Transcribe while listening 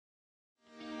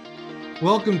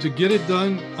Welcome to Get It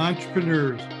Done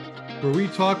Entrepreneurs, where we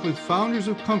talk with founders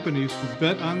of companies who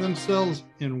bet on themselves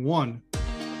and won.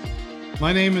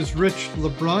 My name is Rich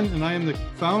LeBrun, and I am the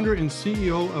founder and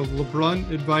CEO of LeBrun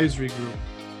Advisory Group.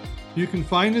 You can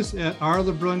find us at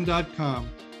rlebrun.com.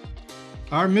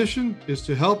 Our mission is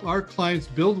to help our clients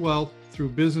build wealth through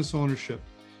business ownership.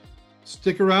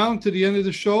 Stick around to the end of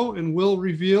the show and we'll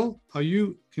reveal how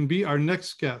you can be our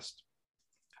next guest.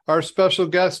 Our special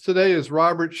guest today is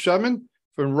Robert Shemin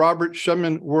from Robert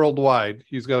Shemin Worldwide.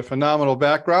 He's got a phenomenal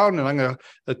background, and I'm going to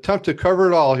attempt to cover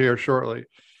it all here shortly.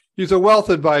 He's a wealth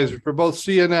advisor for both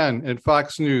CNN and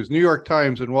Fox News, New York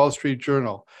Times, and Wall Street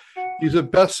Journal. He's a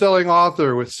best-selling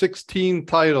author with 16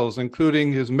 titles,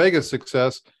 including his mega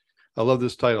success. I love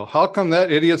this title, How Come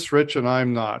That Idiot's Rich and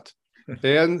I'm Not?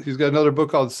 And he's got another book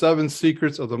called 7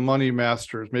 Secrets of the Money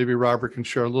Masters. Maybe Robert can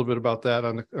share a little bit about that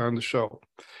on the show.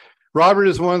 Robert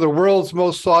is one of the world's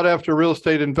most sought-after real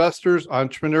estate investors,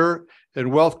 entrepreneur,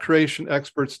 and wealth creation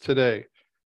experts today.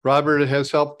 Robert has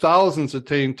helped thousands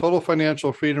attain total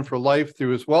financial freedom for life through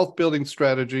his wealth-building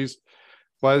strategies,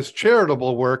 while his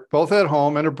charitable work, both at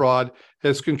home and abroad,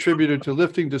 has contributed to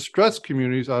lifting distressed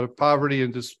communities out of poverty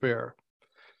and despair.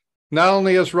 Not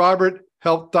only has Robert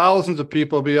helped thousands of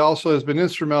people, but he also has been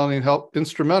instrumental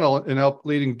in help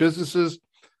leading businesses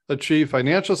achieve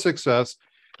financial success,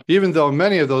 even though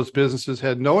many of those businesses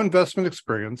had no investment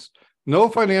experience, no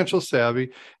financial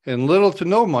savvy, and little to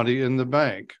no money in the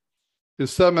bank.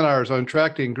 His seminars on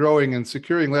attracting, growing, and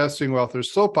securing lasting wealth are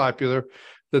so popular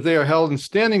that they are held in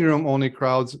standing room only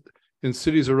crowds in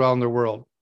cities around the world.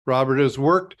 Robert has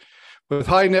worked with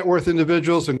high net worth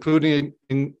individuals, including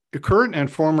current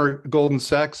and former Goldman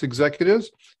Sachs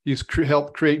executives. He's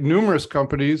helped create numerous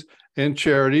companies and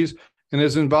charities, and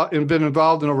has been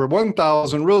involved in over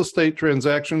 1,000 real estate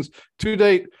transactions to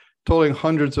date, totaling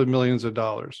hundreds of millions of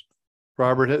dollars.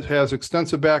 Robert has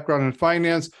extensive background in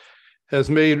finance. He has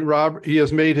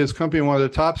made his company one of the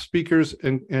top speakers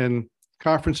in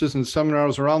conferences and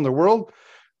seminars around the world.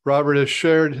 Robert has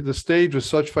shared the stage with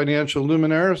such financial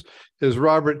luminaries as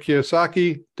Robert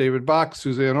Kiyosaki, David Bach,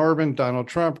 Suzanne Orban, Donald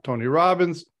Trump, Tony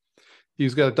Robbins.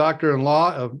 He's got a doctorate in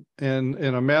law and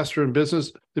a master in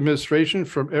business administration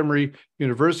from Emory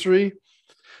University.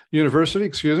 He's,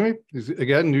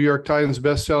 again, New York Times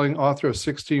bestselling author of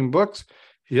 16 books.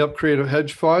 He helped create a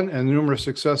hedge fund and numerous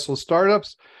successful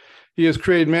startups. He has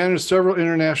created and managed several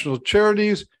international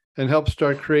charities and helped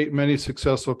create many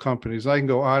successful companies. I can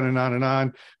go on and on and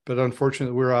on, but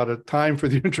unfortunately, we're out of time for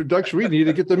the introduction. We need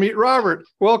to get to meet Robert.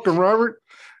 Welcome, Robert.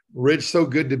 Rich, so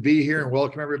good to be here and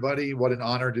welcome everybody. What an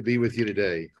honor to be with you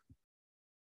today.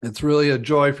 It's really a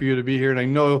joy for you to be here. And I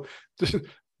know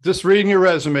just reading your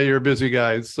resume, you're a busy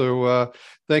guy. So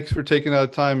thanks for taking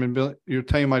out time and your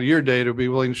time out of your day to be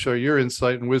willing to share your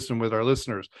insight and wisdom with our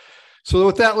listeners. So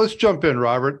with that, let's jump in,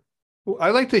 Robert.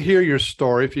 I'd like to hear your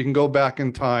story, if you can go back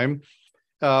in time.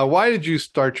 Why did you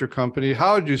start your company?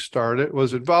 How did you start it?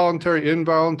 Was it voluntary,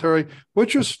 involuntary?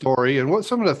 What's your story, and what's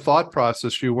some of the thought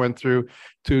process you went through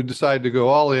to decide to go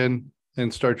all in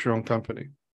and start your own company?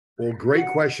 Well, great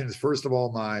questions. First of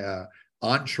all, my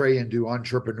entree into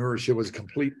entrepreneurship was a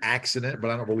complete accident, but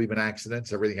I don't believe in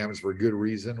accidents. Everything happens for a good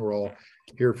reason. We're all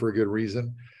here for a good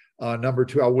reason. Number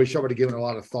two, I wish I would have given a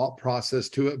lot of thought process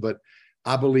to it, but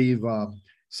I believe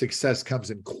success comes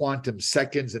in quantum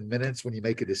seconds and minutes when you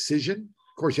make a decision.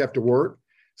 Of course, you have to work.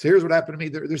 So here's what happened to me.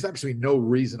 There's absolutely no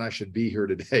reason I should be here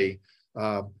today.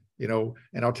 And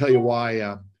I'll tell you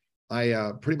why.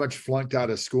 I pretty much flunked out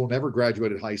of school, never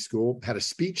graduated high school, had a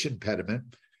speech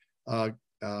impediment. Taught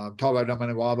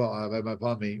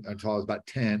upon me until I was about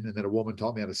 10. And then a woman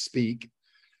taught me how to speak.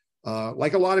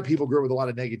 Like a lot of people grew up with a lot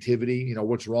of negativity.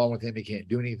 What's wrong with him? He can't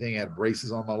do anything. I had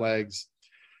braces on my legs.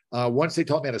 Once they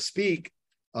taught me how to speak,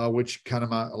 which a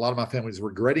lot of my family is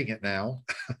regretting it now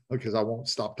because I won't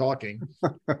stop talking.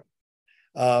 They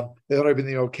thought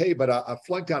everything okay, but I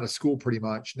flunked out of school pretty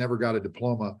much, never got a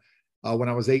diploma. When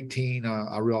I was 18,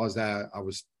 I realized that I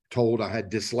was told I had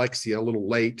dyslexia a little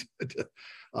late.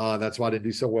 That's why I didn't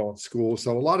do so well in school.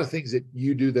 So a lot of things that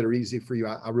you do that are easy for you,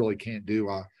 I really can't do.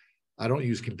 I don't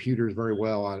use computers very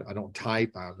well. I don't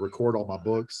type. I record all my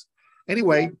books.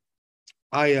 Anyway,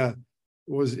 I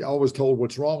was always told,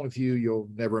 what's wrong with you? You'll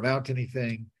never amount to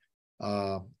anything.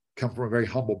 Come from a very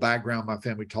humble background. My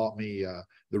family taught me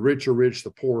the rich are rich, the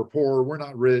poor are poor. We're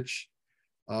not rich.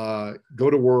 Go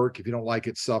to work. If you don't like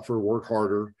it, suffer, work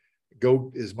harder.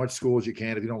 Go as much school as you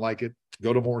can. If you don't like it,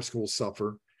 go to more school,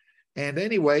 suffer. And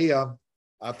anyway,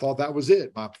 I thought that was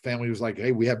it. My family was like,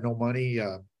 hey, we have no money.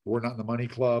 We're not in the money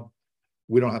club.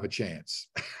 We don't have a chance,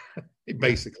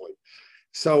 basically.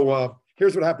 So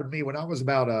here's what happened to me. When I was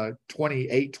about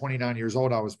 28, 29 years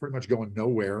old, I was pretty much going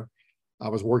nowhere. I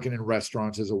was working in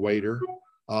restaurants as a waiter.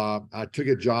 I took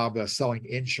a job selling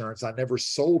insurance. I never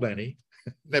sold any,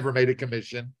 never made a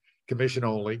commission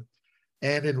only.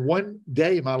 And in one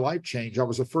day, my life changed. I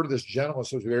was referred to this gentleman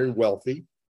who was very wealthy.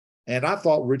 And I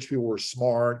thought rich people were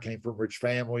smart, came from rich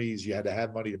families. You had to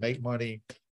have money to make money.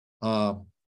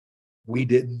 We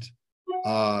didn't.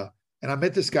 And I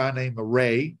met this guy named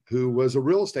Ray, who was a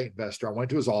real estate investor. I went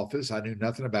to his office. I knew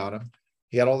nothing about him.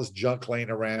 He had all this junk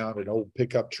laying around, an old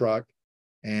pickup truck.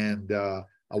 And I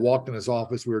walked in his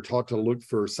office. We were taught to look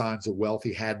for signs of wealth.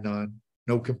 He had none.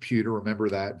 No computer. Remember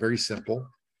that. Very simple.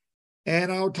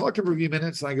 And I would talk to him for a few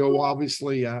minutes. And I go, well,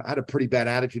 obviously, I had a pretty bad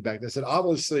attitude back then. I said,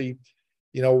 obviously,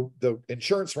 you know, the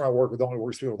insurance firm I work with only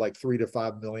works with people with like $3 to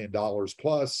 $5 million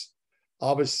plus.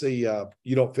 Obviously,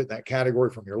 you don't fit in that category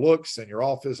from your looks and your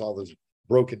office, all those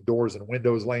broken doors and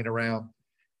windows laying around.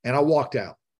 And I walked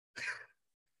out.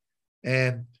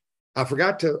 And I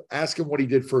forgot to ask him what he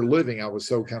did for a living. I was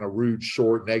so kind of rude,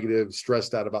 short, negative,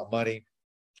 stressed out about money.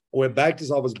 I went back to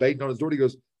his office, banged on his door. He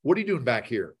goes, what are you doing back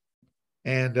here?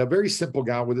 And a very simple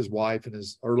guy with his wife in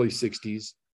his early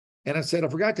 60s. And I said, I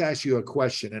forgot to ask you a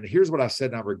question. And here's what I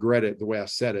said, and I regret it the way I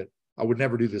said it. I would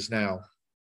never do this now.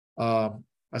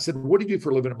 I said, what do you do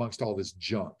for a living amongst all this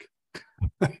junk?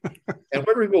 And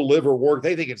wherever people live or work,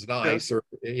 they think it's nice, or,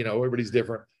 you know, everybody's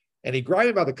different. And he grabbed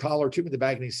me by the collar, took me in the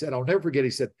back, and he said, I'll never forget. He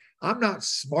said, I'm not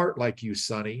smart like you,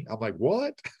 Sonny. I'm like,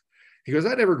 what? He goes,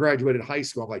 I never graduated high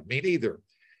school. I'm like, me neither.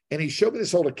 And he showed me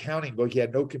this old accounting book. He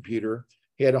had no computer.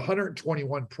 He had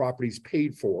 121 properties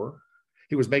paid for.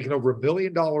 He was making over $1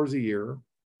 million a year.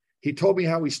 He told me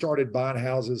how he started buying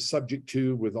houses subject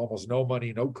to with almost no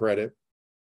money, no credit.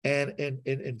 And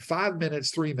in 5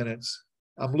 minutes, 3 minutes,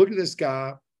 I'm looking at this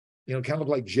guy, you know, kind of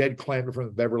look like Jed Clampett from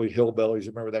the Beverly Hillbillies.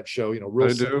 Remember that show? You know,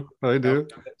 real. I do.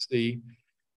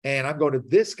 And I'm going to,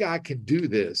 this guy can do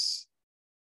this.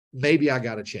 Maybe I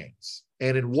got a chance.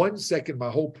 And in 1 second, my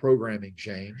whole programming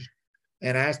changed.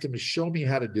 And I asked him to show me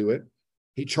how to do it.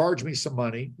 He charged me some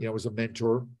money. You know, as a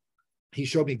mentor. He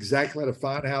showed me exactly how to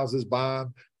find houses, buy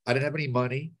them. I didn't have any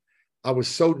money. I was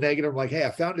so negative. I'm like, hey,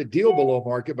 I found a deal below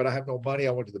market, but I have no money.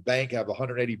 I went to the bank. I have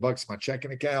 $180 in my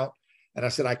checking account. And I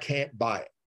said, I can't buy it.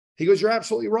 He goes, you're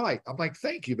absolutely right. I'm like,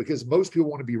 thank you, because most people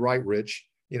want to be right, Rich.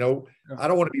 You know, I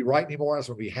don't want to be right anymore. I just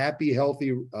want to be happy,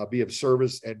 healthy, be of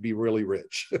service, and be really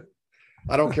rich.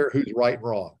 I don't care who's right and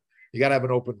wrong. You got to have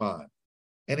an open mind.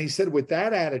 And he said, with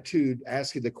that attitude,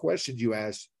 asking the questions you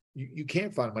asked, you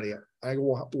can't find money. I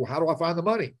go, well, how do I find the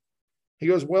money? He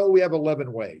goes, well, we have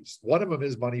 11 ways. One of them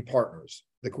is money partners.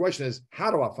 The question is,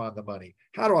 how do I find the money?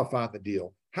 How do I find the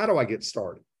deal? How do I get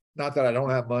started? Not that I don't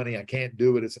have money. I can't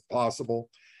do it. It's impossible.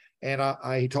 And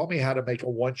he taught me how to make a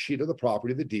one sheet of the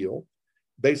property, the deal.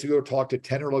 Basically, go talk to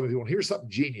 10 or 11 people. And here's something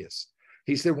genius.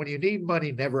 He said, when you need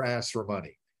money, never ask for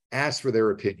money. Ask for their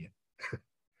opinion.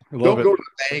 Don't go to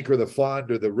the bank or the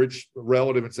fund or the rich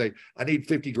relative and say, I need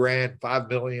 50 grand, 5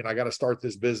 million. I got to start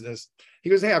this business. He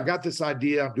goes, hey, I've got this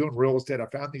idea. I'm doing real estate. I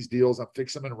found these deals. I'm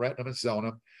fixing them and renting them and selling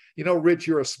them. You know, Rich,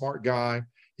 you're a smart guy.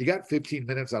 You got 15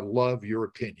 minutes. I love your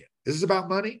opinion. This is about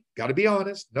money. Got to be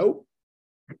honest. Nope.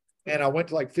 And I went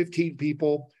to like 15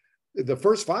 people. The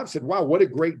first 5 said, wow, what a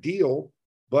great deal.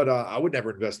 But I would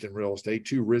never invest in real estate.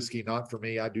 Too risky. Not for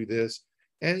me. I do this.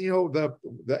 And, you know, the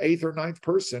 8th or 9th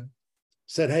person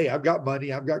said, hey, I've got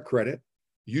money. I've got credit.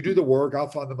 You do the work. I'll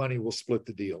find the money. We'll split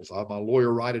the deals. I'll have my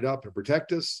lawyer write it up and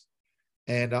protect us.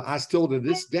 And I still, to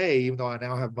this day, even though I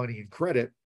now have money and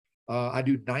credit, I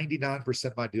do 99%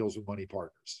 of my deals with money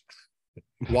partners.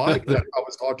 Why? Because I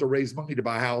was taught to raise money to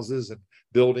buy houses and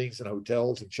buildings and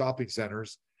hotels and shopping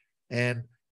centers. And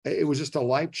it was just a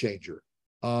life changer.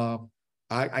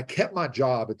 I kept my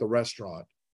job at the restaurant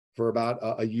for about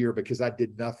a year because I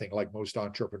did nothing like most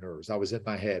entrepreneurs. I was in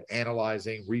my head,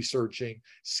 analyzing, researching,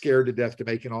 scared to death to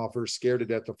make an offer, scared to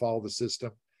death to follow the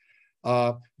system.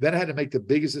 Then I had to make the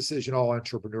biggest decision all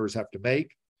entrepreneurs have to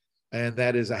make, and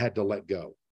that is I had to let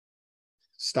go.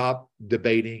 Stop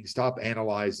debating, stop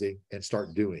analyzing, and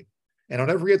start doing. And I'll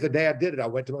never forget the day I did it. I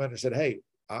went to my mentor and said, hey,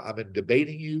 I've been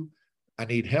debating you. I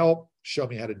need help. Show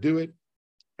me how to do it.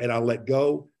 And I let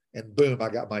go, and boom, I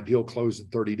got my deal closed in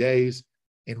 30 days.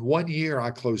 In 1 year, I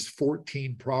closed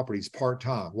 14 properties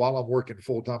part-time while I'm working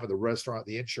full-time at the restaurant,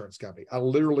 the insurance company. I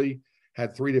literally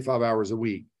had 3 to 5 hours a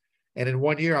week. And in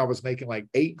 1 year, I was making like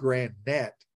 $8 grand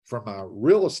net from my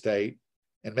real estate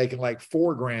and making like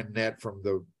 $4 grand net from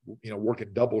the, you know,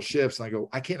 working double shifts. And I go,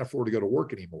 I can't afford to go to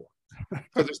work anymore.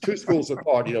 So there's 2 schools of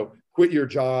thought, you know, quit your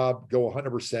job, go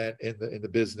 100% in the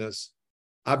business.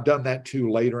 I've done that too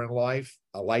later in life.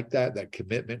 I like that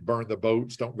commitment, burn the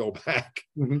boats, don't go back.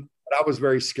 Mm-hmm. But I was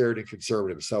very scared and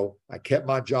conservative. So I kept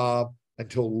my job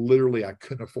until literally I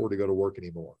couldn't afford to go to work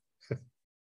anymore.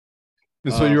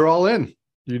 And so you're all in.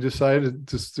 You decided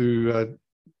just to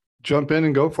jump in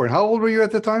and go for it. How old were you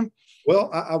at the time? Well,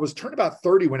 I was turned about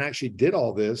 30 when I actually did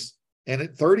all this. And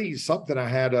at 30 something, I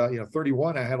had,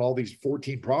 31, I had all these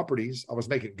 14 properties. I was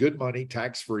making good money,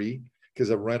 tax-free,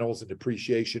 because of rentals and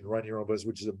depreciation, run your own business,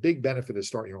 which is a big benefit of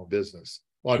starting your own business.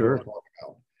 A lot of people talk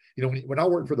about. When I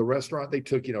worked for the restaurant, they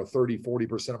took, 30,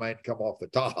 40% of my income off the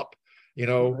top.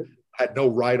 I had no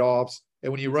write-offs.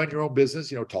 And when you run your own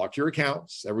business, talk to your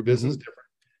accountants. Every business is different.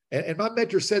 And my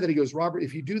mentor said that, he goes, Robert,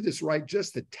 if you do this right,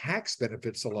 just the tax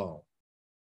benefits alone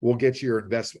will get you your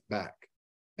investment back.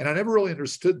 And I never really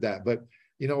understood that. But,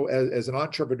 as an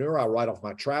entrepreneur, I write off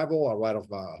my travel, I write off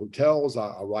my hotels,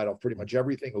 I write off pretty much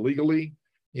everything legally,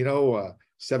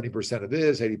 70% of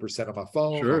this, 80% of my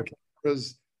phone, my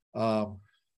cameras.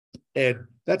 And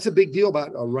that's a big deal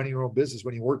about running your own business.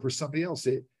 When you work for somebody else,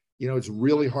 it's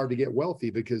really hard to get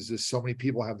wealthy because there's so many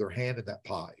people have their hand in that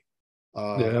pie.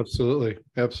 Yeah, absolutely.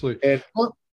 Absolutely. And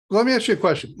let me ask you a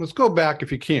question. Let's go back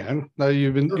if you can. Now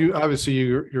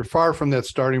you're far from that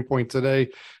starting point today.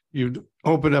 You've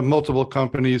opened up multiple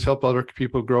companies, helped other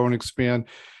people grow and expand.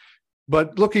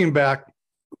 But looking back,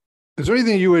 is there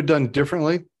anything you would have done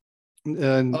differently?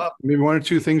 And maybe one or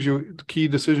two things key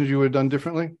decisions you would have done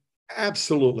differently?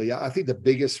 Absolutely. I think the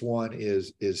biggest one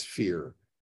is fear.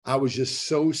 I was just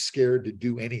so scared to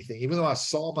do anything, even though I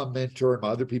saw my mentor and my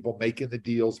other people making the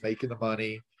deals, making the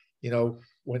money.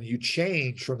 When you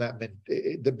change from that,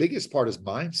 the biggest part is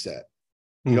mindset.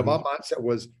 My mindset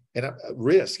was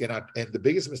risk. And the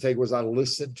biggest mistake was I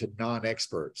listened to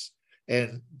non-experts.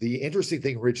 And the interesting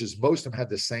thing, Rich, is most of them had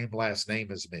the same last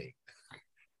name as me.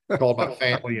 Called my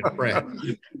family and friends.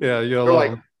 Yeah, they're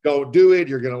like, don't do it.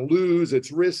 You're going to lose.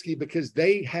 It's risky, because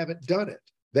they haven't done it.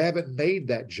 They haven't made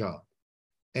that jump.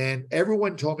 And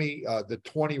everyone told me the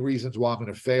 20 reasons why I'm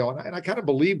going to fail. And I kind of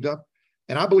believed them.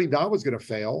 And I believed I was going to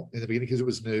fail in the beginning because it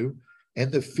was new.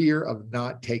 And the fear of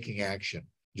not taking action,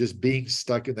 just being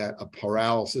stuck in that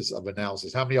paralysis of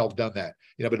analysis. How many of y'all have done that?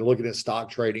 Been looking at stock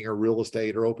trading or real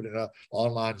estate or opening an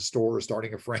online store or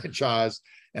starting a franchise.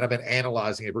 And I've been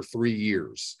analyzing it for 3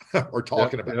 years or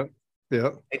talking about it. Yeah.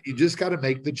 And you just got to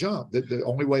make the jump. The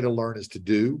only way to learn is to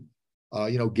do.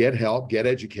 Get help, get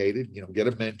educated, get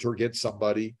a mentor, get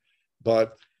somebody.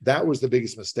 But that was the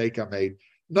biggest mistake I made.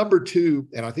 Number two,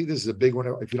 and I think this is a big one,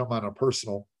 if you don't mind, on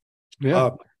personal.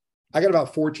 Yeah. I got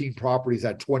about 14 properties, I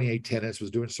had 28 tenants,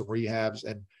 was doing some rehabs,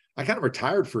 and I kind of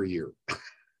retired for a year.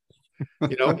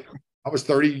 I was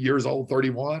 30 years old,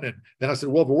 31. And then I said,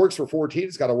 well, if it works for 14,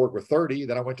 it's got to work with 30.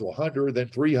 Then I went to 100, then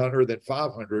 300, then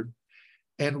 500.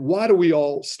 And why do we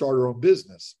all start our own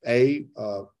business? A,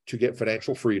 to get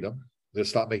financial freedom, to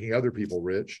stop making other people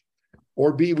rich,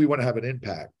 or B, we want to have an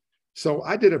impact. So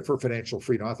I did it for financial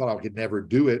freedom. I thought I could never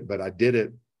do it, but I did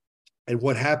it. And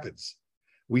what happens?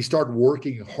 We start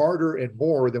working harder and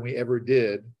more than we ever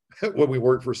did when we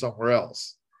worked for somewhere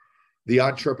else. The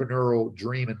entrepreneurial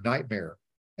dream and nightmare.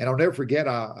 And I'll never forget,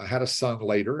 I had a son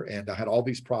later, and I had all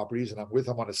these properties, and I'm with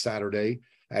him on a Saturday.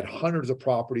 I had hundreds of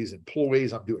properties,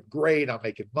 employees. I'm doing great. I'm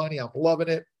making money. I'm loving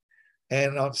it.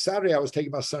 And on Saturday, I was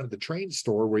taking my son to the train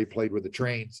store where he played with the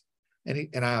trains. And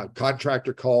a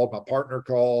contractor called, my partner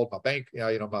called, my bank,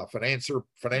 my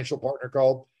financial partner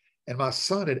called. And my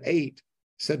son at 8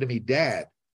 said to me, Dad,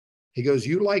 he goes,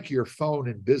 you like your phone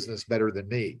in business better than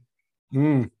me.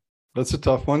 That's a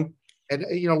tough one. And,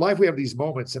 life, we have these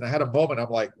moments. And I had a moment,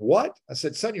 I'm like, what? I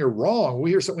said, son, you're wrong.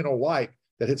 We hear something we don't like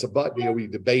that hits a button, we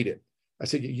debate it. I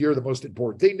said, you're the most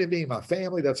important thing to me, my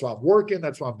family. That's why I'm working.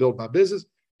 That's why I'm building my business.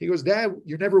 He goes, Dad,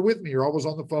 you're never with me. You're always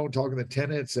on the phone talking to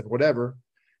tenants and whatever.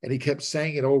 And he kept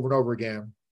saying it over and over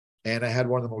again. And I had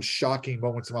one of the most shocking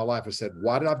moments of my life. I said,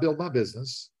 why did I build my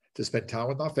business? To spend time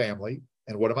with my family.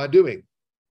 And what am I doing?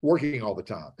 Working all the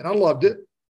time. And I loved it.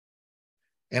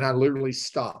 And I literally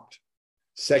stopped.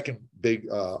 Second big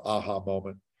aha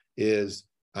moment is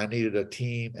I needed a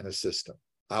team and a system.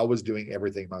 I was doing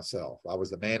everything myself. I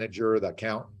was the manager, the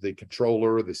accountant, the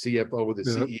controller, the CFO, the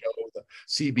CEO, the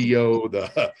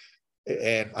CBO,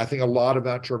 and I think a lot of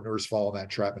entrepreneurs fall in that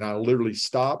trap. And I literally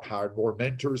stopped, hired more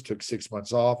mentors, took 6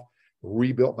 months off,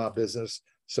 rebuilt my business.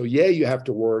 So yeah, you have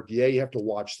to work. Yeah, you have to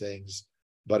watch things,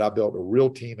 but I built a real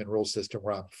team and real system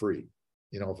where I'm free.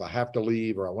 If I have to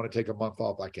leave or I want to take a month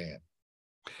off, I can.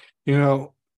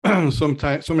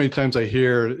 So many times I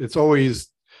hear it's always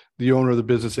the owner of the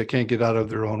business that can't get out of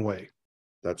their own way.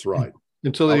 That's right.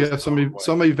 Until they have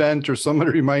some event or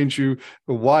somebody reminds you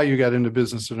of why you got into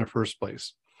business in the first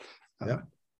place. Yeah.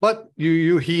 But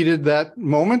you heeded that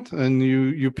moment and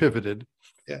you pivoted.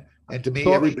 Yeah. And to me,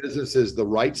 every business is the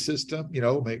right system. You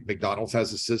know, McDonald's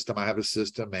has a system. I have a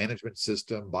system, management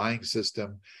system, buying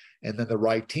system, and then the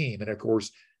right team. And of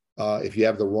course, if you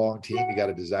have the wrong team, you got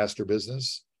a disaster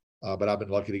business. But I've been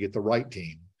lucky to get the right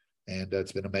team, and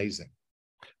it's been amazing.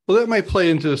 Well, that might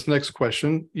play into this next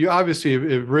question. You obviously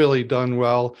have really done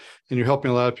well, and you're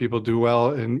helping a lot of people do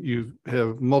well, and you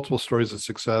have multiple stories of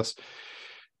success.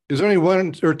 Is there any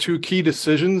one or two key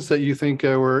decisions that you think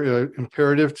were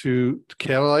imperative to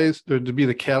catalyze or to be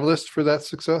the catalyst for that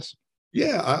success?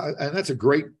 Yeah, and that's a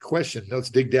great question. Let's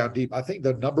dig down deep. I think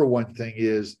the number one thing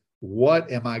is,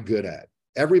 what am I good at?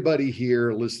 Everybody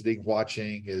here listening,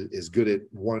 watching is good at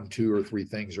one, two, or three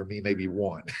things, or me, maybe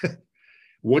one.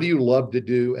 What do you love to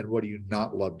do, and what do you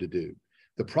not love to do?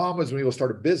 The problem is when people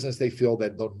start a business, they feel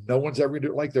that no one's ever going to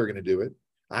do it like they're going to do it.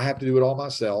 I have to do it all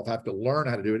myself. I have to learn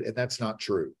how to do it, and that's not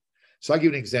true. So I'll give you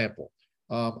an example.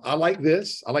 I like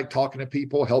this. I like talking to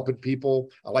people, helping people.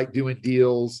 I like doing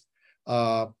deals.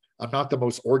 I'm not the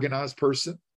most organized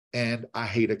person, and I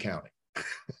hate accounting.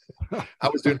 I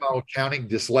was doing my own accounting,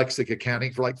 dyslexic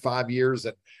accounting for like 5 years.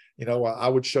 And, you know, I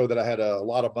would show that I had a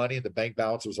lot of money and the bank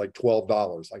balance was like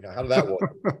 $12. Like, how did that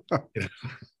work?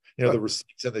 you know, the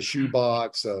receipts in the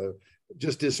shoebox,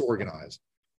 just disorganized.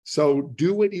 So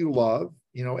do what you love,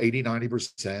 you know, 80,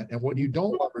 90%. And what you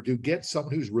don't love or do, get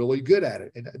someone who's really good at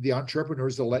it. And the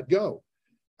entrepreneurs to let go.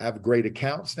 I have great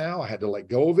accounts now. I had to let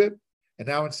go of it. And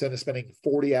now instead of spending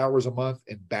 40 hours a month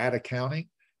in bad accounting,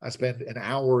 I spend an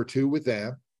hour or two with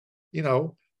them, you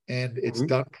know, and it's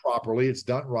done properly. It's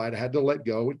done right. I had to let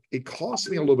go. It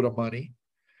cost me a little bit of money,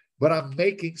 but I'm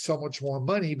making so much more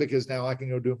money because now I can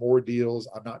go do more deals.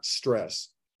 I'm not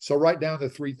stressed. So write down the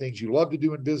 3 things you love to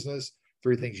do in business,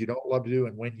 3 things you don't love to do.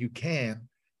 And when you can,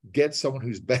 get someone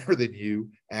who's better than you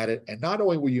at it. And not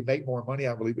only will you make more money,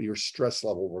 I believe, but your stress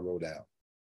level will go down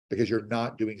because you're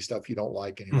not doing stuff you don't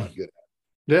like and you're not good at.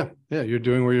 Yeah. You're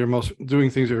doing doing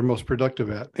things that you're most productive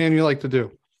at and you like to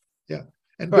do. Yeah.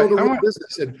 And build a real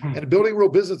business. And building a real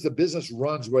business, the business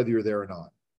runs whether you're there or not.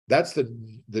 That's the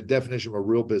definition of a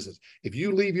real business. If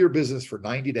you leave your business for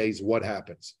 90 days, what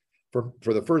happens? For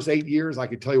the first 8 years, I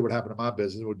could tell you what happened to my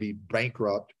business. It would be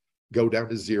bankrupt, go down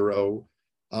to zero.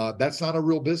 That's not a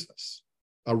real business.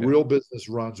 A real business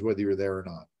runs whether you're there or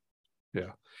not.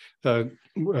 Yeah.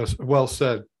 Well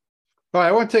said. All right.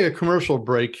 I want to take a commercial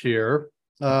break here.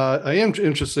 I am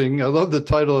interesting. I love the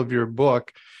title of your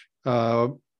book.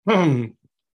 How come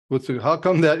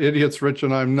that idiot's rich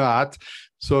and I'm not?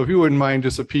 So if you wouldn't mind,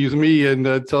 just appease me and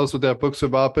tell us what that book's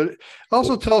about. But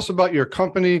also tell us about your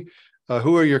company.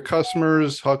 Who are your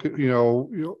customers? How could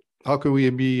how could we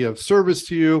be of service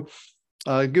to you?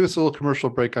 Give us a little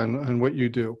commercial break on what you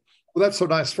do. Well, that's so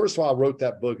nice. First of all, I wrote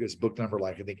that book. It's book number,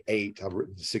 I think 8. I've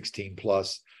written 16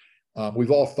 plus.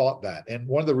 We've all thought that. And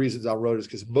one of the reasons I wrote is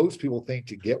because most people think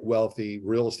to get wealthy,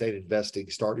 real estate investing,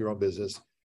 start your own business,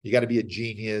 you got to be a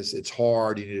genius. It's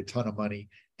hard. You need a ton of money.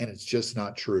 And it's just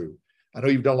not true. I know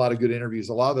you've done a lot of good interviews.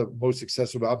 A lot of the most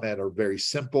successful I've met are very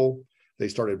simple. They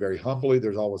started very humbly.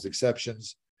 There's always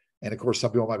exceptions. And of course,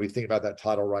 some people might be thinking about that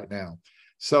title right now.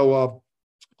 So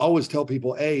I always tell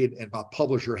people, and my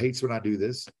publisher hates when I do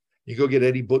this. You go get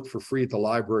any book for free at the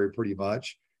library pretty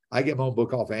much. I get my own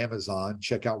book off Amazon.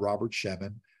 Check out Robert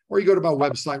Shemin. Or you go to my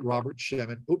website,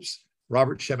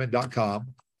 robertshemin.com.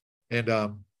 And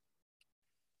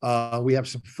we have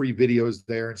some free videos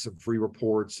there and some free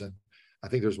reports. And I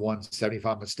think there's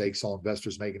 75 mistakes all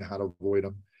investors make and how to avoid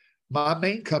them. My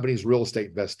main company is real estate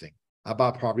investing. I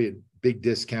buy property at big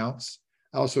discounts.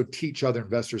 I also teach other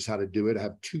investors how to do it. I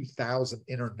have 2,000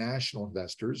 international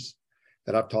investors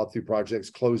that I've taught through projects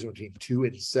closing between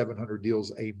 200 and 700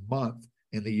 deals a month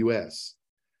in the U.S.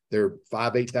 They're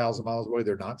 8,000 miles away.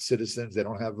 They're not citizens. They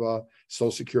don't have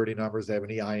social security numbers. They have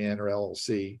an EIN or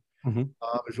LLC. If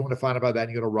you want to find out about that,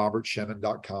 you go to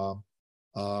robertshemin.com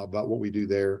about what we do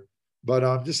there.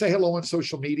 But just say hello on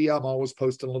social media. I'm always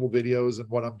posting little videos and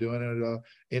what I'm doing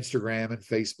at Instagram and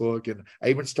Facebook. And I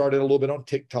even started a little bit on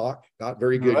TikTok. Not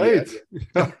very good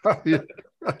yet.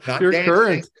 Not You're dancing.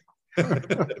 Current.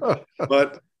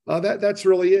 But that's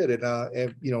really it. And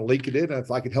LinkedIn,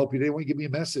 if I could help you today, give me a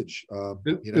message.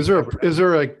 Is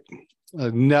there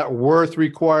a net worth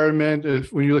requirement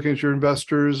when you're looking at your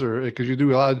investors, or because you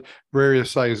do a lot of various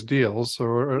size deals?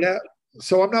 Yeah.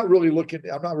 So I'm not really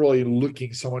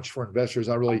looking so much for investors.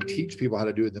 I really teach people how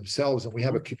to do it themselves. And we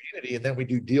have a community, and then we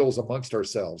do deals amongst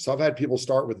ourselves. So I've had people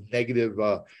start with negative,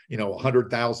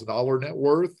 $100,000 net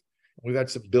worth. We've had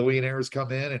some billionaires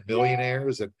come in and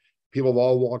millionaires and people of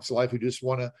all walks of life who just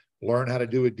want to learn how to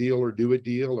do a deal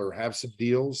or have some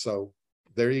deals. So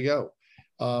there you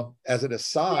go. As an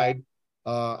aside,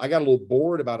 I got a little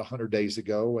bored about 100 days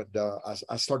ago, and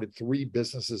I started 3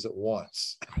 businesses at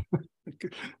once.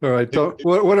 All right. So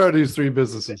what are these 3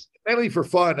 businesses? Mainly for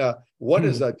fun. One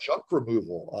is junk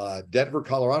removal, Denver,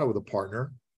 Colorado, with a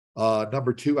partner.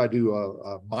 Number 2, I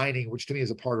do mining, which to me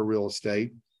is a part of real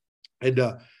estate. And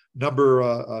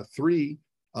number 3,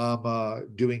 I'm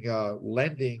doing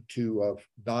lending to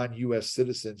non-U.S.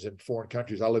 citizens in foreign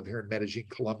countries. I live here in Medellin,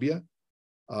 Colombia.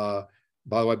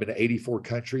 By the way, I've been to 84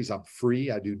 countries. I'm free.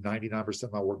 I do 99%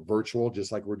 of my work virtual,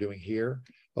 just like we're doing here.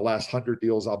 The last 100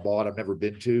 deals I bought, I've never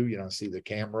been to. See the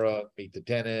camera, meet the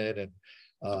tenant.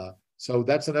 And so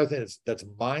that's another thing that's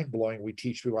mind-blowing. We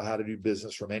teach people how to do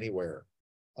business from anywhere.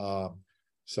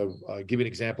 So give you an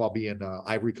example. I'll be in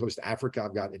Ivory Coast, Africa.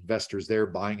 I've got investors there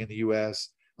buying in the U.S.,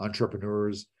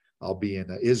 entrepreneurs. I'll be in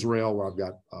Israel, where I've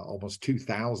got almost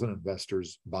 2,000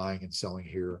 investors buying and selling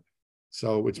here.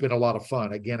 So it's been a lot of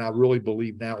fun. Again, I really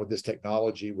believe now with this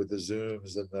technology, with the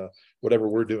Zooms and the whatever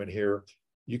we're doing here,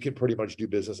 you can pretty much do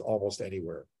business almost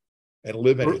anywhere and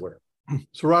live anywhere.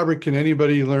 So, Robert, can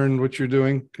anybody learn what you're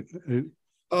doing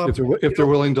if they're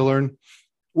willing to learn?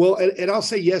 Well, and I'll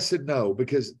say yes and no,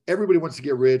 because everybody wants to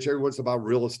get rich. Everyone wants to buy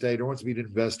real estate. Everyone wants to be an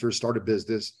investor, start a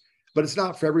business, but it's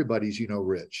not for everybody, as you know,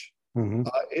 Rich. Mm-hmm.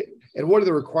 And what are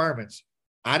the requirements?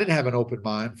 I didn't have an open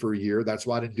mind for a year. That's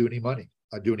why I didn't do any money.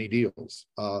 I do any deals.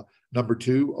 Number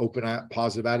 2, open,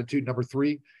 positive attitude. Number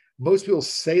 3, most people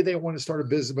say they want to start a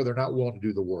business, but they're not willing to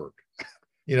do the work.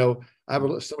 I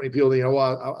have so many people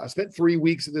that, I spent 3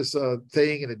 weeks of this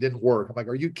thing and it didn't work. I'm like,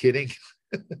 are you kidding?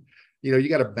 You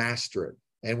got to master it.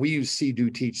 And we use see, do,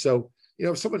 teach. So,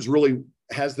 if someone's really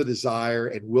has the desire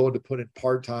and willing to put in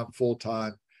part-time,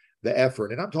 full-time, the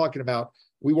effort. And I'm talking about,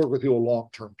 we work with people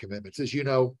long-term commitments. As you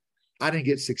know, I didn't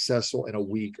get successful in a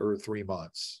week or 3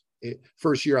 months.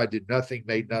 First year, I did nothing,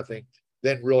 made nothing.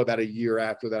 Then really about a year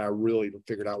after that, I really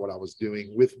figured out what I was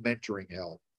doing with mentoring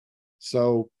help.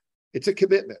 So it's a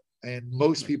commitment, and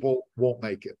most people won't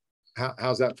make it.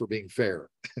 How's that for being fair?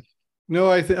 No,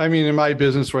 I mean, in my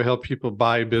business where I help people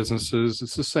buy businesses,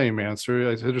 it's the same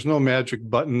answer. There's no magic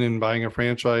button in buying a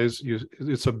franchise.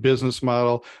 It's a business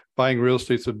model. Buying real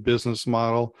estate's a business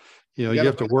model. You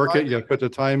have to work it. You got to put the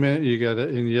time in it.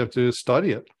 And you have to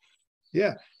study it.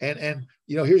 Yeah. And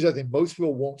here's the other thing. Most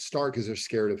people won't start because they're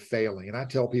scared of failing. And I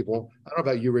tell people, I don't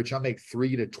know about you, Rich, I make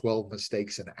 3 to 12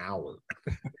 mistakes an hour.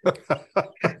 I've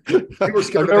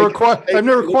never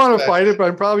quantified it, but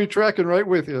I'm probably tracking right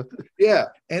with you. Yeah.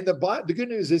 And the good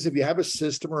news is, if you have a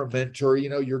system or a mentor,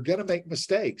 you're going to make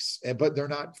mistakes, but they're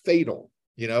not fatal,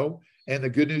 And the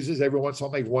good news is, every once in a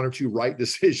while, make 1 or 2 right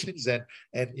decisions, and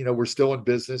we're still in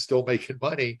business, still making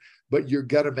money, but you're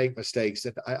gonna make mistakes.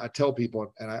 And I tell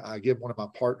people, and I give one of my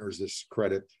partners this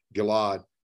credit, Gilad.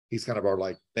 He's kind of our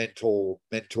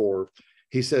mentor.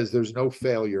 He says there's no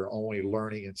failure, only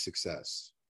learning and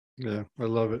success. Yeah, I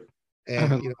love it.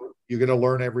 And you're gonna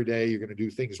learn every day. You're gonna do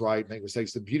things right, make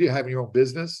mistakes. The beauty of having your own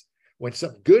business, when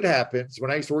something good happens, when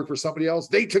I used to work for somebody else,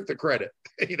 they took the credit.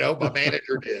 My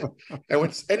manager did. And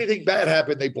when anything bad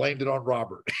happened, they blamed it on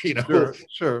Robert.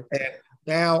 Sure. And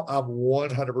now I'm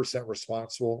 100%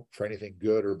 responsible for anything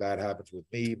good or bad happens with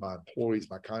me, my employees,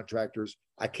 my contractors.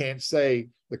 I can't say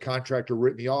the contractor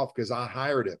ripped me off because I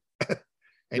hired him.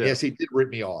 And yes, he did rip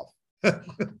me off.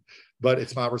 But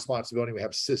it's my responsibility. We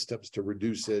have systems to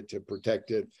reduce it, to protect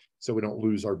it, so we don't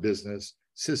lose our business.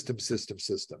 System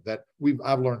that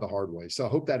I've learned the hard way. So I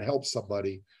hope that helps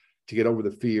somebody to get over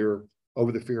the fear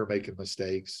of making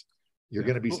mistakes. You're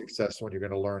going to be successful, and you're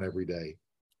going to learn every day.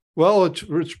 Well,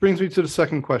 which brings me to the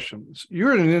second question.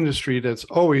 You're in an industry that's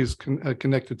always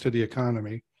connected to the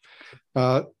economy.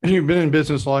 You've been in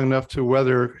business long enough to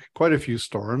weather quite a few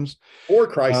storms. Or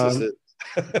crises.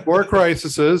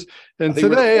 And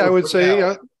today I would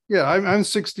say, I'm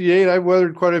 68. I've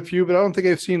weathered quite a few, but I don't think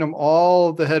I've seen them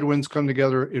all the headwinds come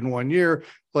together in one year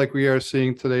like we are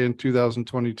seeing today in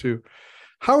 2022.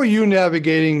 How are you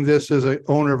navigating this as an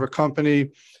owner of a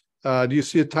company? Do you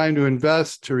see a time to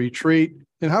invest, to retreat?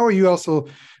 And how are you also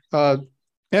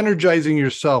energizing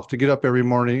yourself to get up every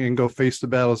morning and go face the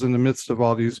battles in the midst of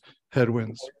all these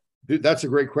headwinds? Dude, that's a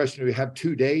great question. We have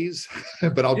 2 days,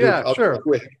 but I'll do it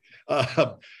quick.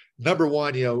 Number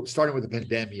one, starting with the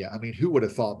pandemic, I mean, who would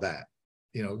have thought that?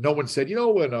 No one said,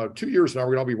 in 2 years now,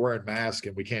 we're going to be wearing masks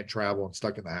and we can't travel and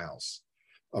stuck in the house,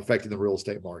 affecting the real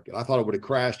estate market. I thought it would have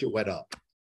crashed. It went up.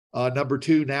 Number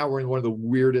 2, now we're in one of the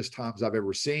weirdest times I've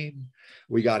ever seen.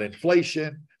 We got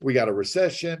inflation. We got a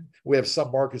recession. We have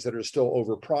some markets that are still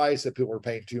overpriced, that people are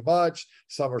paying too much.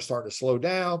 Some are starting to slow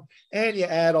down. And you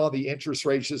add on the interest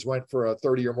rates just went for a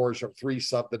 30-year mortgage from 3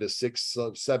 something to 6,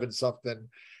 7 something.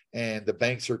 and the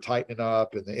banks are tightening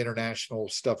up and the international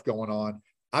stuff going on.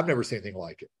 I've never seen anything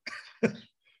like it.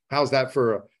 How's that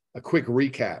for a quick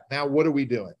recap? Now, what are we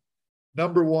doing?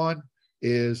 Number one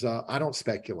is I don't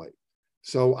speculate.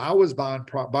 So I was buying,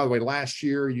 by the way, last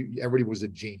year, everybody was a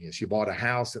genius. You bought a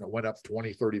house and it went up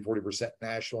 20, 30, 40%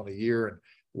 national in a year. And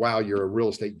wow, you're a real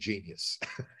estate genius,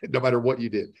 no matter what you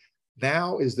did.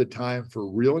 Now is the time for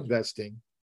real investing,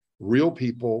 real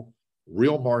people,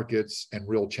 real markets, and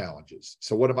real challenges.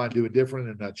 So what am I doing different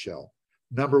in a nutshell?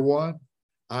 Number one,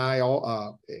 I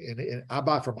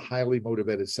buy from highly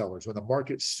motivated sellers. When the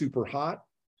market's super hot,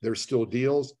 there's still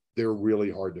deals. They're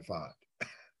really hard to find.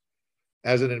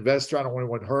 As an investor, I don't want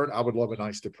anyone hurt. I would love a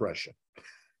nice depression.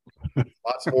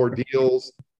 Lots more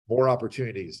deals, more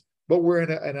opportunities. But we're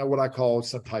in a what I call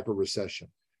some type of recession.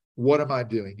 What am I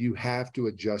doing? You have to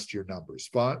adjust your numbers.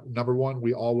 Number one,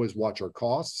 we always watch our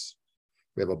costs.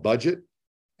 We have a budget.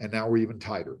 And now we're even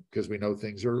tighter because we know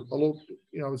things are a little,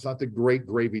 it's not the great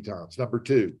gravy times. Number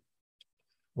two,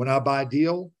 when I buy a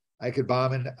deal, I could buy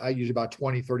them I usually about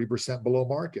 20, 30% below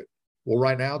market. Well,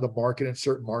 right now, the market in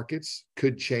certain markets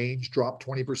could change, drop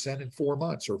 20% in 4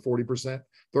 months or 40%,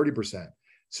 30%.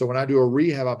 So when I do a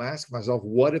rehab, I'm asking myself,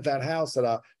 what if that house that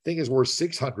I think is worth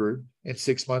 600 in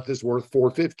 6 months is worth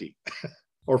 450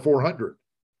 or 400?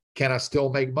 Can I still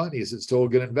make money? Is it still a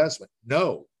good investment?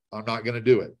 No, I'm not going to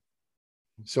do it.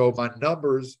 So my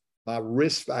numbers, my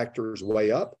risk factors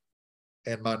way up,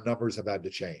 and my numbers have had to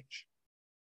change.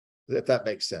 If that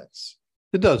makes sense.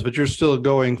 It does, but you're still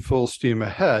going full steam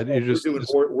ahead.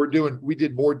 We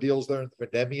did more deals during the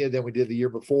pandemic than we did the year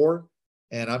before,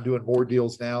 and I'm doing more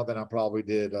deals now than I probably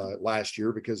did last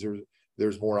year because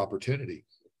there's more opportunity.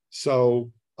 So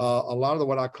a lot of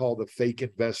what I call the fake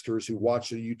investors who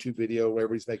watch a YouTube video where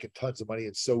everybody's making tons of money.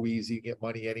 It's so easy to get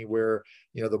money anywhere.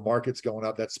 The market's going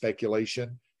up. That's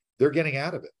speculation. They're getting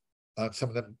out of it. Some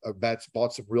of them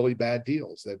bought some really bad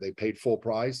deals. They paid full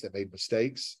price. They made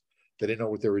mistakes. They didn't know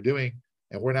what they were doing.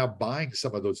 And we're now buying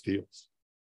some of those deals.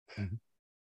 Mm-hmm.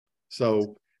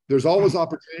 So there's always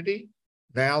opportunity.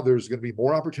 Now there's going to be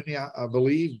more opportunity, I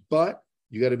believe, but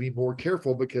you got to be more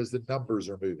careful because the numbers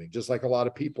are moving, just like a lot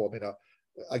of people. I mean,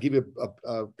 I'll give you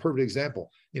a perfect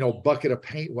example. A bucket of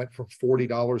paint went from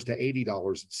 $40 to $80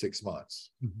 in 6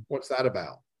 months. Mm-hmm. What's that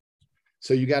about?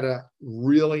 So you got to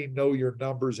really know your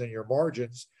numbers and your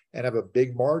margins and have a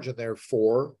big margin there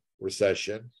for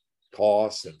recession,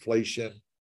 costs, inflation,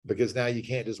 because now you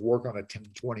can't just work on a 10,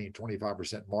 20,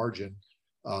 25% margin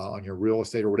on your real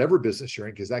estate or whatever business you're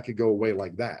in, because that could go away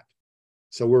like that.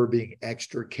 So we're being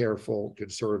extra careful,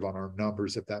 conservative on our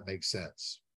numbers, if that makes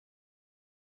sense.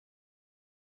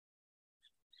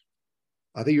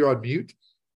 I think you're on mute.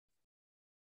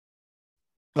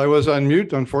 I was on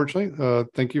mute, unfortunately.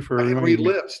 Thank you for read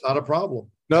lips, not a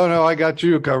problem. No, I got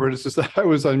you covered. It's just that I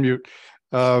was on mute.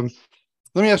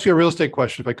 Let me ask you a real estate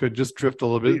question, if I could just drift a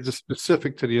little bit, just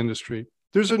specific to the industry.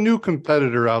 There's a new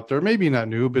competitor out there, maybe not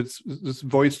new, but it's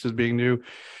voiced as being new.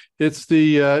 It's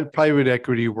the private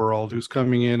equity world who's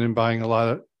coming in and buying a lot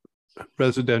of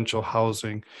residential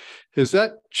housing. Has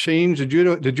that changed?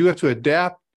 Did you have to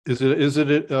adapt? Is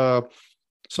it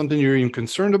something you're even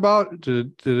concerned about?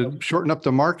 Did it shorten up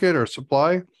the market or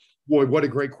supply? Boy, what a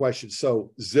great question.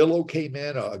 So Zillow came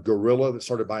in, a gorilla that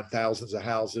started buying thousands of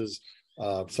houses.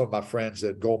 Some of my friends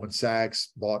at Goldman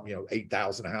Sachs bought,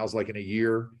 8,000 houses like in a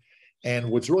year.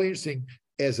 And what's really interesting,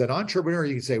 as an entrepreneur,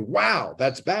 you can say, wow,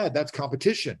 that's bad. That's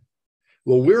competition.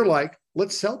 Well, we're like,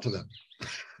 let's sell to them.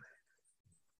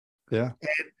 Yeah.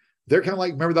 And they're kind of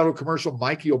like, remember that old commercial,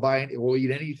 Mikey will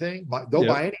eat anything. They'll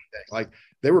buy anything. Like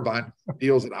they were buying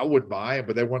deals that I wouldn't buy,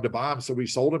 but they wanted to buy them. So we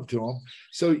sold them to them.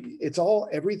 So it's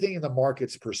everything in the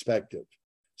market's perspective.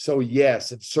 So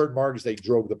yes, in certain markets, they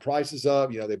drove the prices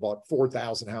up. They bought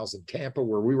 4,000 houses in Tampa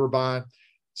where we were buying.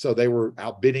 So they were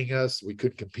outbidding us. We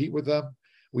couldn't compete with them.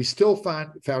 We still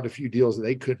found a few deals that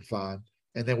they couldn't find,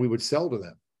 and then we would sell to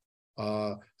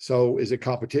them. So is it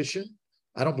competition?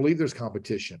 I don't believe there's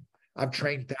competition. I've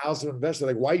trained thousands of investors.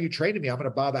 Like, why are you training me? I'm going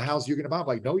to buy the house you're going to buy. I'm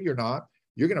like, no, you're not.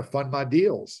 You're going to fund my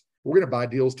deals. We're going to buy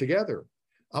deals together.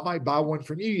 I might buy one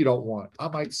from you don't want. I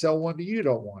might sell one to you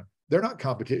don't want. They're not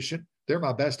competition. They're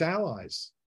my best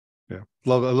allies. Yeah. I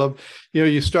love,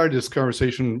 you started this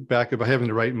conversation back about having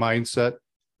the right mindset.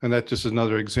 And that's just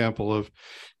another example of,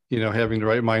 having the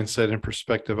right mindset and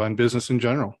perspective on business in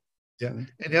general. Yeah.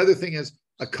 And the other thing is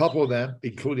a couple of them,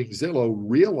 including Zillow,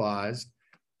 realized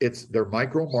they're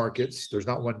micro markets. There's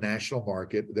not one national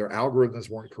market. Their algorithms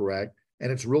weren't correct.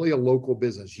 And it's really a local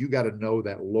business. You got to know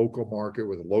that local market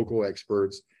with local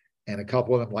experts. And a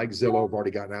couple of them, like Zillow, have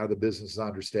already gotten out of the business, I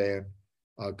understand,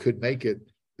 could make it.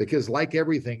 because like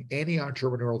everything, any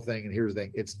entrepreneurial thing, and here's the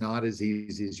thing, it's not as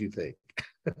easy as you think.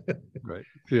 Right.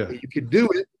 Yeah. You can do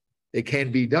it. It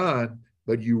can be done,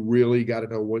 but you really got to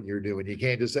know what you're doing. You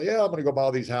can't just say, yeah, I'm going to go buy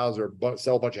all these houses or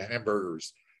sell a bunch of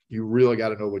hamburgers. You really got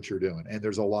to know what you're doing. And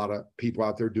there's a lot of people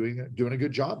out there doing a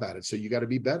good job at it. So you got to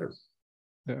be better.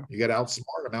 Yeah. You got to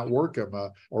outsmart them, outwork them,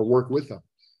 or work with them.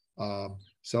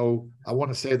 So I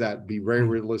want to say that, be very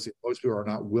realistic. Most people are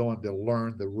not willing to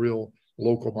learn the real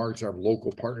local markets, or have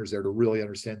local partners there to really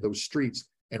understand those streets.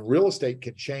 And real estate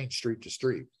can change street to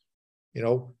street. You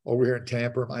know, over here in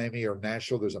Tampa or Miami or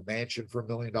Nashville, there's a mansion for $1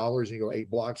 million and you go 8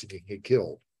 blocks and you can get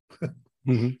killed.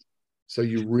 Mm-hmm. So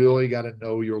you really got to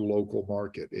know your local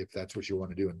market if that's what you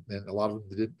want to do. And a lot of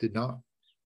them did not.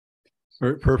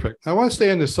 Very perfect. I want to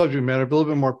stay on this subject matter, but a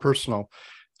little bit more personal.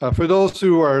 For those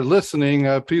who are listening,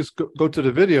 please go to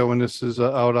the video when this is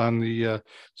out on the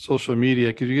social media,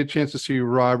 because you get a chance to see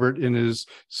Robert in his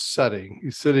setting.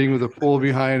 He's sitting with a pool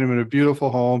behind him in a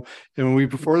beautiful home. And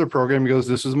before the program, he goes,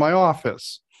 "This is my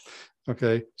office."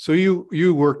 Okay. So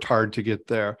you worked hard to get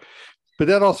there, but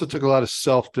that also took a lot of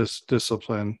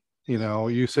self-discipline. You know,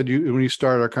 you said when you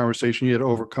started our conversation, you had to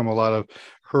overcome a lot of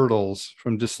hurdles,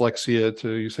 from dyslexia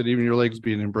to, you said, even your legs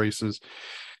being in braces.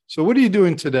 So what are you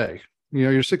doing today? You know,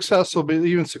 you're successful, but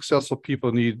even successful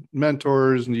people need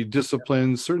mentors, need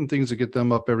disciplines, certain things to get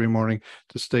them up every morning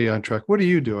to stay on track. What are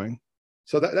you doing?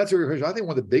 So that's a good question. I think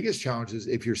one of the biggest challenges,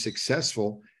 if you're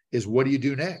successful, is what do you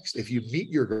do next? If you meet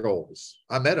your goals,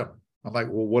 I met them. I'm like,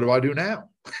 well, what do I do now?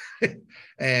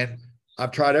 And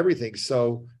I've tried everything.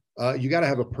 So you got to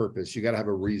have a purpose. You got to have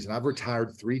a reason. I've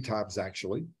retired 3 times,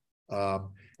 actually.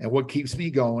 And what keeps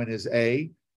me going is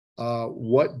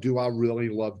what do I really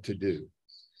love to do?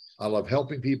 I love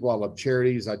helping people. I love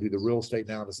charities. I do the real estate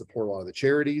now to support a lot of the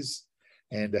charities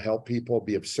and to help people,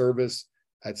 be of service.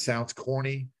 That sounds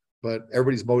corny, but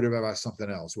everybody's motivated by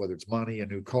something else, whether it's money, a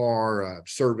new car,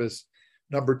 service.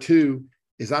 Number 2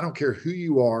 is I don't care who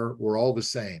you are. We're all the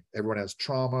same. Everyone has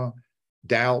trauma,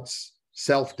 doubts,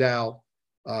 self-doubt.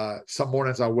 Some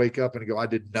mornings I wake up and go, I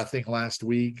did nothing last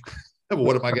week.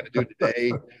 What am I going to do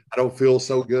today? I don't feel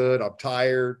so good. I'm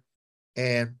tired.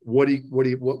 And what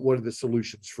are the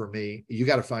solutions for me? You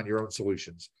got to find your own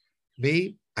solutions.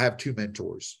 Me, I have 2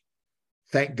 mentors.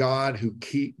 Thank God, who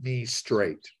keep me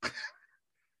straight,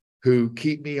 who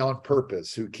keep me on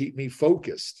purpose, who keep me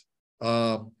focused,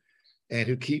 and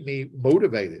who keep me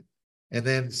motivated. And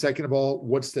then second of all,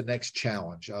 what's the next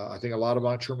challenge? I think a lot of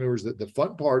entrepreneurs, the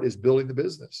fun part is building the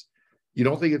business. You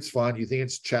don't think it's fun. You think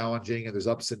it's challenging and there's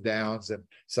ups and downs and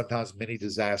sometimes many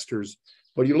disasters.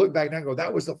 But you look back now and go,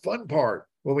 that was the fun part,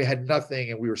 when we had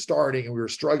nothing and we were starting and we were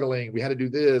struggling. We had to do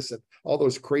this and all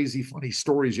those crazy, funny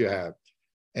stories you have.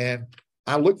 And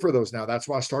I look for those now. That's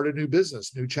why I started a new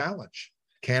business, new challenge.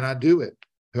 Can I do it?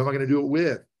 Who am I going to do it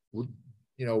with?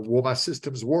 You know, will my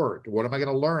systems work? What am I going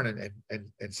to learn?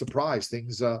 And surprise,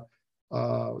 things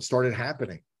started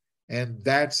happening. And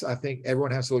that's, I think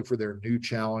everyone has to look for their new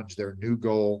challenge, their new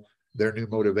goal, their new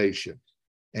motivation.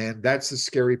 And that's the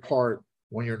scary part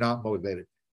when you're not motivated.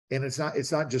 And it's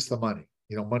not just the money.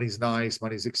 You know, money's nice,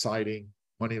 money's exciting,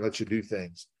 money lets you do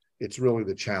things. It's really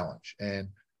the challenge and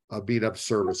being of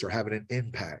service or having an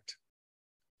impact.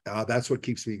 That's what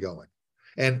keeps me going.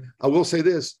 And I will say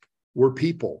this, we're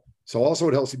people. So also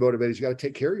what helps you motivate is you got to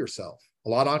take care of yourself. A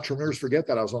lot of entrepreneurs forget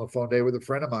that. I was on the phone today with a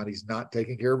friend of mine. He's not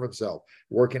taking care of himself,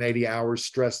 working 80 hours,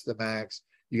 stressed to the max.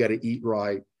 You got to eat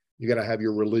right. You got to have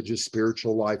your religious,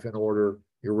 spiritual life in order,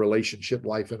 your relationship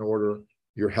life in order,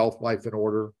 your health life in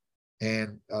order.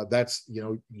 And that's, you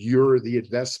know, you're the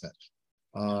investment.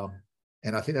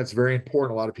 And I think that's very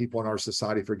important. A lot of people in our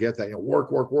society forget that, you know,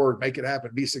 work, make it happen,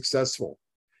 be successful.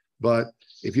 But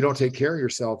if you don't take care of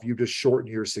yourself, you just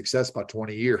shorten your success by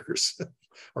 20 years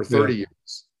or 30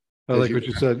 years. I like what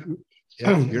you said.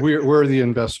 Yeah, we're the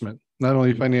investment, not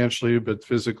only financially, but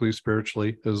physically,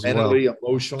 spiritually as mentally, well.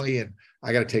 Emotionally. And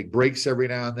I got to take breaks every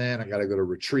now and then. I got to go to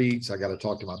retreats. I got to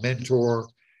talk to my mentor.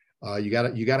 You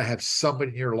got to have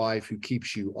somebody in your life who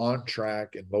keeps you on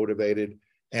track and motivated.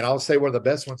 And I'll say one of the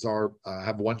best ones are, I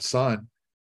have one son,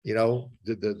 you know,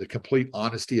 the complete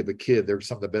honesty of a kid. They're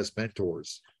some of the best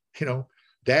mentors. You know,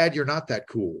 Dad, you're not that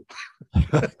cool.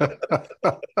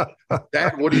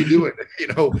 Dad, what are you doing? You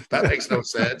know, that makes no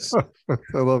sense.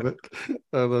 I love it.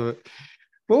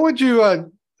 What would you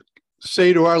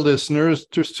say to our listeners?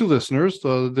 There's 2 listeners,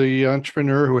 the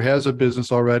entrepreneur who has a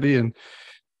business already and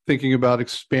thinking about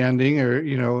expanding, or,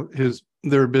 you know,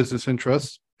 their business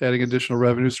interests, adding additional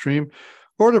revenue stream,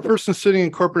 or the person sitting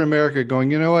in corporate America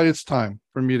going, you know what, it's time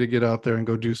for me to get out there and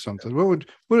go do something.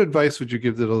 What advice would you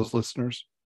give to those listeners?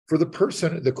 For the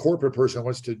person, the corporate person who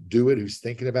wants to do it, who's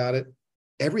thinking about it,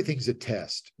 everything's a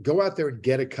test. Go out there and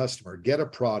get a customer, get a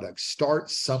product, start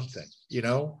something,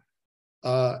 you'll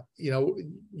learn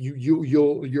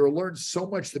so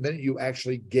much the minute you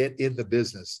actually get in the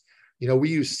business. We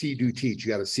use see, do, teach.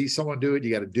 You got to see someone do it.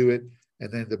 You got to do it.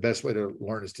 And then the best way to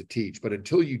learn is to teach. But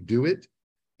until you do it,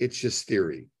 it's just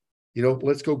theory.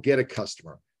 Let's go get a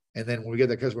customer. And then when we get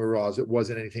that customer, we realize it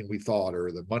wasn't anything we thought,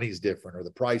 or the money's different, or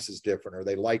the price is different, or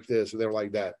they like this, or they're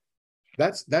like that.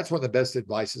 That's one of the best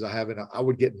advices I have. And I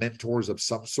would get mentors of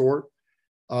some sort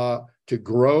to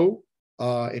grow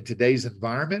in today's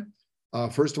environment.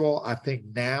 First of all, I think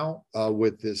now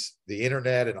with the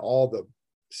internet and all the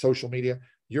social media,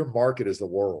 your market is the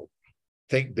world.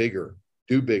 Think bigger,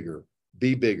 do bigger,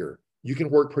 be bigger. You can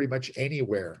work pretty much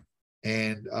anywhere.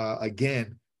 And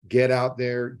again, get out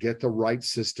there, get the right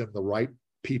system, the right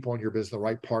people in your business, the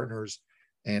right partners,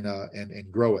 and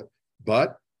grow it.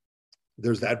 But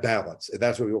there's that balance, and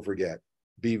that's what we'll forget.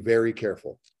 Be very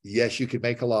careful. Yes, you can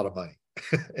make a lot of money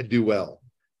and do well,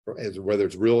 whether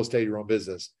it's real estate, your own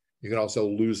business. You can also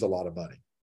lose a lot of money.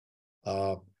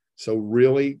 So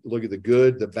really look at the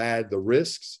good, the bad, the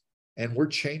risks, and we're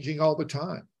changing all the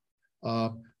time.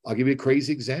 I'll give you a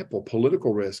crazy example,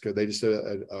 political risk. They just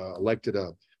elected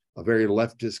a very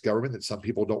leftist government that some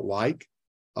people don't like.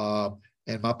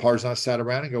 And my partners and I sat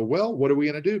around and go, well, what are we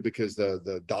going to do? Because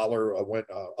the dollar went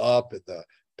up and the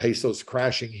peso's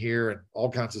crashing here and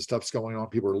all kinds of stuff's going on.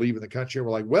 People are leaving the country. And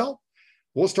we're like, well,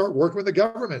 we'll start working with the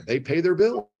government. They pay their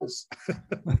bills.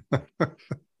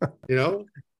 You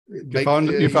found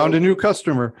a new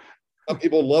customer. Some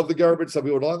people love the government. Some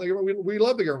people don't love the government. We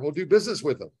love the government. We'll do business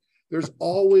with them. There's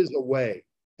always a way.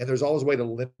 And there's always a way to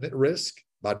limit risk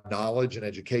by knowledge and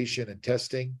education and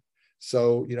testing.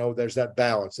 So, there's that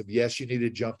balance of, yes, you need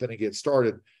to jump in and get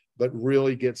started, but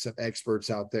really get some experts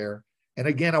out there. And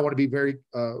again, I want to be very,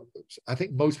 I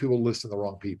think most people listen to the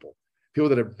wrong people. People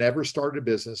that have never started a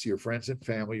business, your friends and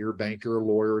family, your banker, a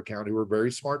lawyer, accountant, who are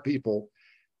very smart people,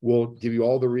 will give you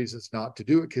all the reasons not to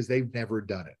do it because they've never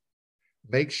done it.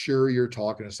 Make sure you're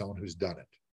talking to someone who's done it.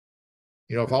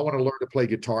 If I want to learn to play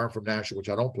guitar from Nashville, which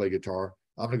I don't play guitar,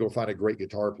 I'm going to go find a great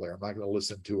guitar player. I'm not going to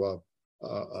listen to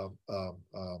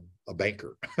a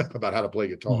banker about how to play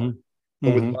guitar. Mm-hmm.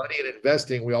 But with money and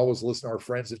investing, we always listen to our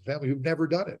friends and family who've never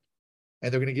done it.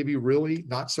 And they're going to give you really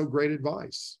not so great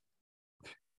advice.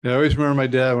 Yeah, I always remember my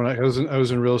dad when I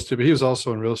was in real estate, but he was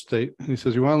also in real estate. And he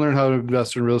says, you want to learn how to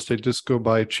invest in real estate, just go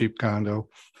buy a cheap condo.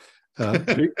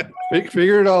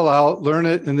 Figure it all out, learn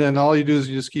it, and then all you do is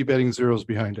you just keep adding zeros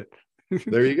behind it.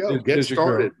 There you go. Get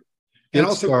started.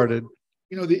 Get started.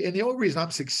 The only reason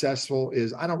I'm successful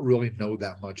is I don't really know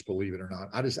that much, believe it or not.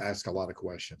 I just ask a lot of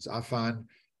questions. I find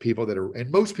people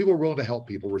and most people are willing to help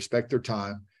people, respect their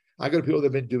time. I go to people that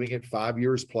have been doing it 5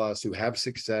 years plus, who have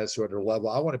success, who are at a level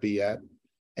I want to be at,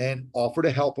 and offer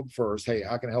to help them first. Hey,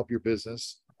 how can I help your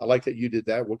business? I like that you did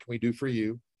that. What can we do for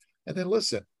you? And then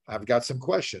listen, I've got some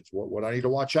questions. What I need to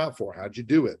watch out for? How'd you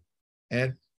do it?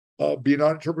 And being an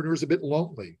entrepreneur is a bit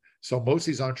lonely. So most of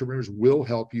these entrepreneurs will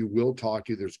help you, will talk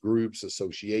to you. There's groups,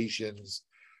 associations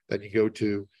that you go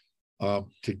to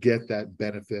get that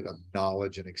benefit of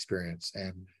knowledge and experience.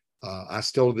 And I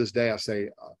still, to this day, I say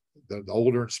the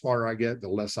older and smarter I get, the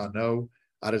less I know.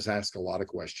 I just ask a lot of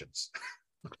questions.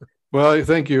 Well,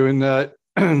 thank you. And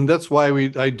that's why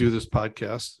I do this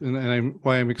podcast, and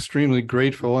why I'm extremely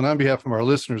grateful. And on behalf of our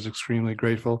listeners, extremely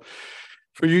grateful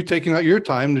for you taking out your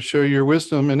time to share your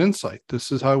wisdom and insight.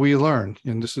 This is how we learn.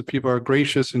 And people are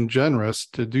gracious and generous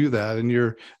to do that. And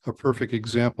you're a perfect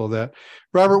example of that.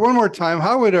 Robert, one more time,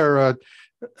 how would our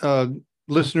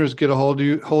listeners get a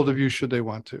hold of you should they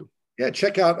want to? Yeah,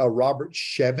 check out Robert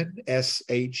Shemin,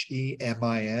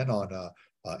 Shemin on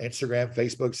Instagram,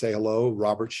 Facebook. Say hello,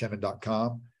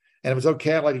 robertshemin.com. And if it's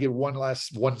okay, I'd like to give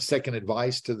one second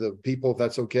advice to the people, if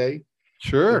that's okay.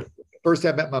 Sure. First,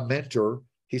 I met my mentor.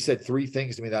 He said 3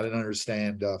 things to me that I didn't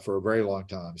understand for a very long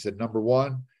time. He said, number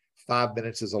 1, 5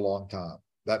 minutes is a long time.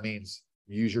 That means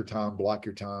use your time, block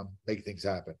your time, make things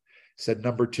happen. He said,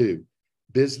 number 2,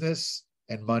 business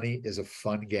and money is a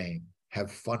fun game. Have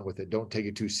fun with it. Don't take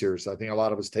it too seriously. I think a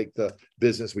lot of us take the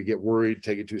business, we get worried,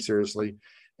 take it too seriously.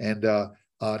 And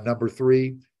number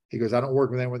 3, he goes, I don't work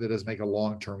with anyone that doesn't make a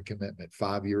long-term commitment,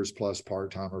 5 years plus,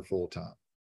 part-time or full-time.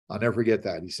 I'll never forget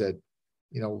that. He said,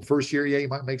 first year, yeah, you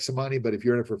might make some money, but if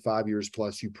you're in it for 5 years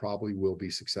plus, you probably will be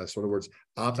successful. In other words,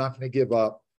 I'm not going to give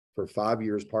up for 5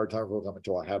 years, part-time, full-time,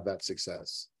 until I have that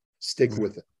success. Stick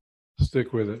with it.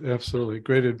 Stick with it. Absolutely.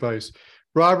 Great advice.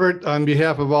 Robert, on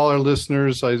behalf of all our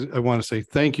listeners, I want to say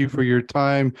thank you for your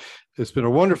time. It's been a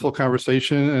wonderful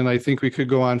conversation, and I think we could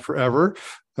go on forever.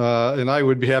 And I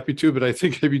would be happy to, but I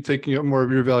think I'd be taking up more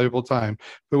of your valuable time.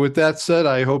 But with that said,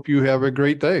 I hope you have a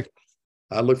great day.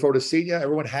 I look forward to seeing you.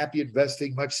 Everyone, happy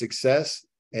investing, much success,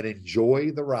 and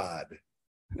enjoy the ride.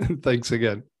 Thanks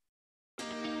again.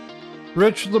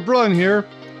 Rich LeBrun here.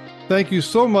 Thank you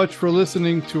so much for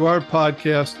listening to our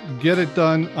podcast, Get It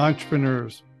Done,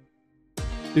 Entrepreneurs.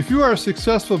 If you are a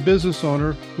successful business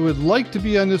owner who would like to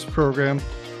be on this program,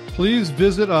 please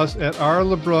visit us at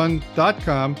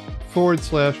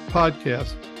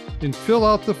rlebron.com/podcast and fill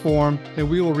out the form, and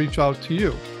we will reach out to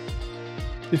you.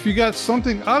 If you got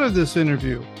something out of this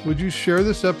interview, would you share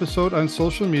this episode on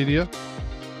social media?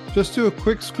 Just do a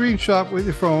quick screenshot with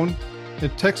your phone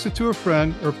and text it to a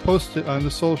friend or post it on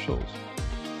the socials.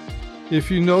 If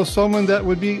you know someone that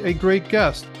would be a great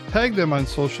guest, tag them on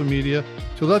social media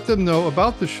to let them know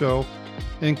about the show.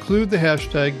 Include the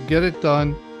hashtag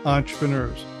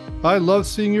GetItDoneEntrepreneurs. I love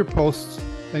seeing your posts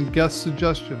and guest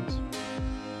suggestions.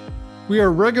 We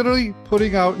are regularly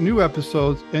putting out new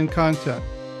episodes and content.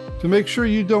 To make sure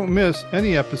you don't miss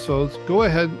any episodes, go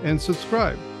ahead and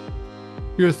subscribe.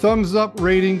 Your thumbs up,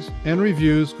 ratings, and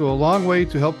reviews go a long way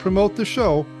to help promote the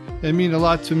show and mean a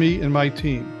lot to me and my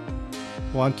team.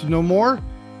 Want to know more?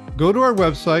 Go to our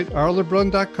website,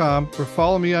 rlebron.com, or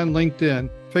follow me on LinkedIn,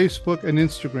 Facebook, and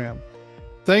Instagram.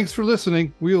 Thanks for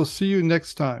listening. We will see you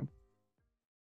next time.